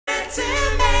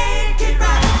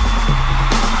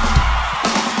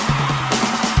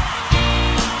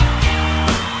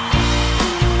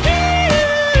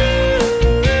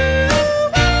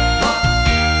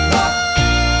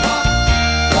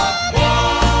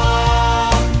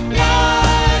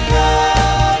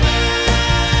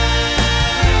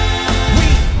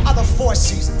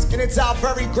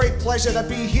very great pleasure to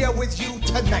be here with you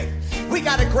tonight. We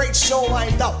got a great show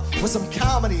lined up with some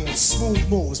comedy and smooth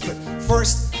moves. But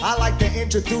first, I'd like to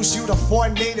introduce you to 4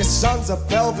 native sons of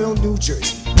Belleville, New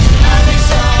Jersey. Happy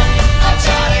song, I'll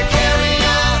try to carry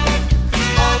on.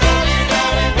 Although you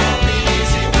know it won't be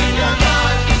easy when you're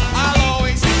gone. I'll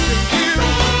always think of you,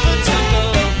 the tender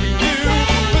love we knew.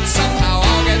 But somehow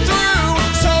I'll get through,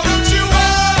 so don't you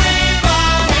worry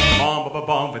about me.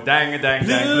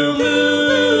 Bom-ba-ba-bom-ba-dang-a-dang-dang. Blue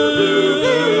moon,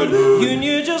 you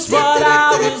knew just what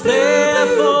I was there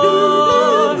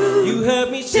for. You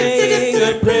heard me sing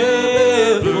a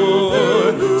prayer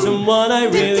for someone I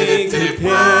really could care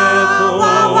for.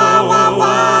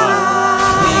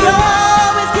 He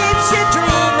always keeps you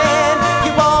dreaming.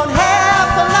 You won't have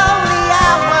a lonely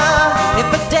hour. If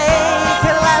a day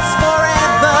can last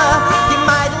forever, you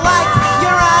might like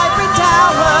your ivory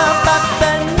tower. But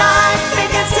the night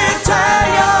begins to turn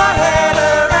your head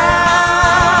around,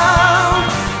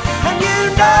 and you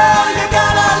know you're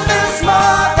gonna lose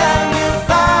more than you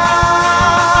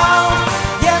found.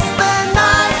 Yes, the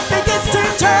night begins to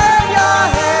turn your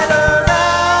head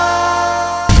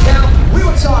around. Now, we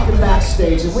were talking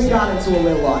backstage and we got into a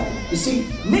little argument. You see,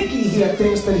 Nicky here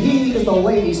thinks that he is the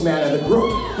ladies' man of the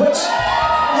group, which,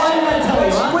 why did I tell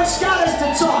you, which got us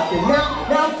to talking.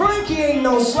 Now, Frankie ain't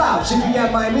no slouch, if you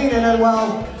get my meaning, and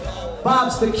well,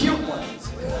 Bob's the cute one.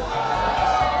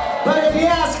 But if you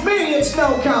ask me, it's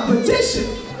no competition.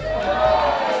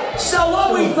 So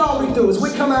what we thought we'd do is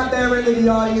we'd come out there into the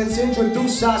audience,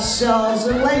 introduce ourselves,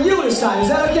 and let you decide. Is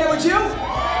that okay with you?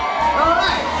 All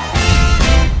right.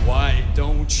 Why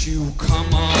don't you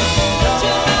come on?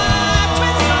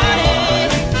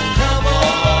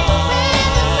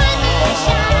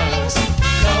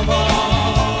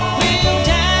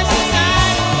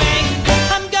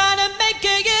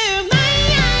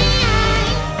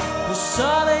 The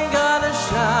sun ain't gonna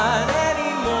shine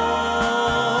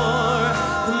anymore.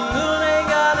 The moon ain't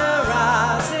gonna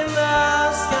rise in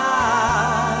the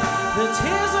sky. The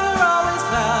tears are